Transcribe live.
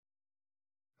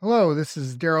Hello, this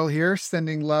is Daryl here,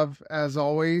 sending love as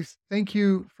always. Thank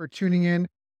you for tuning in.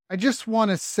 I just want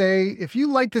to say if you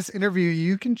like this interview,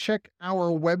 you can check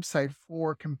our website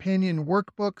for companion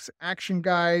workbooks, action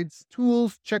guides,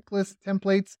 tools, checklists,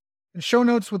 templates, and show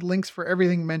notes with links for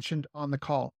everything mentioned on the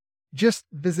call. Just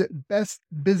visit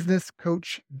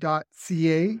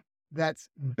bestbusinesscoach.ca. That's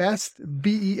best,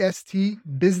 B-E-S-T,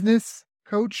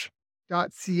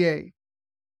 businesscoach.ca.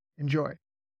 Enjoy.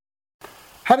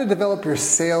 How to develop your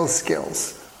sales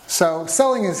skills. So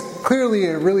selling is clearly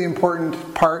a really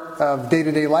important part of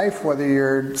day-to-day life, whether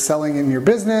you're selling in your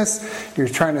business, you're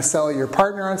trying to sell your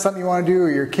partner on something you want to do,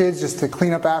 or your kids just to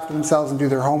clean up after themselves and do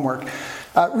their homework.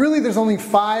 Really, there's only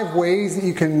 5 ways that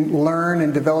you can learn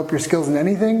and develop your skills in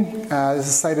anything. This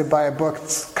is cited by a book,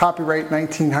 it's copyright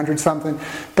 1900 something.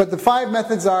 But the 5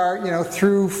 methods are,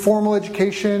 through formal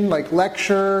education, like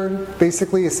lecture,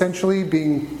 basically, essentially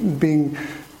being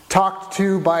talked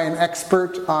to by an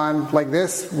expert on, like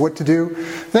this, what to do.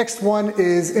 Next one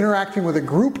is interacting with a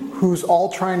group who's all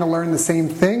trying to learn the same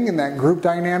thing in that group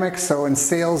dynamic. So in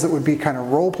sales, it would be kind of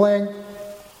role playing.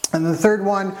 And the third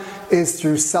one is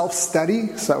through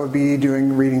self-study. So that would be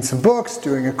reading some books,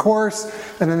 doing a course.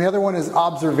 And then the other one is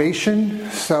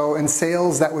observation. So in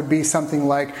sales, that would be something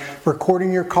like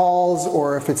recording your calls,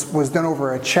 or if it was done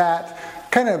over a chat,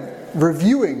 kind of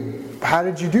reviewing. How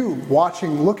did you do?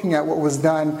 Watching, looking at what was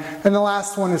done. And the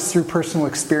last one is through personal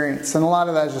experience. And a lot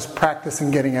of that is just practice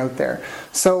and getting out there.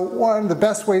 So one of the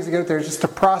best ways to get out there is just to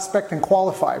prospect and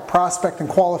qualify, prospect and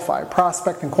qualify,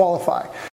 prospect and qualify.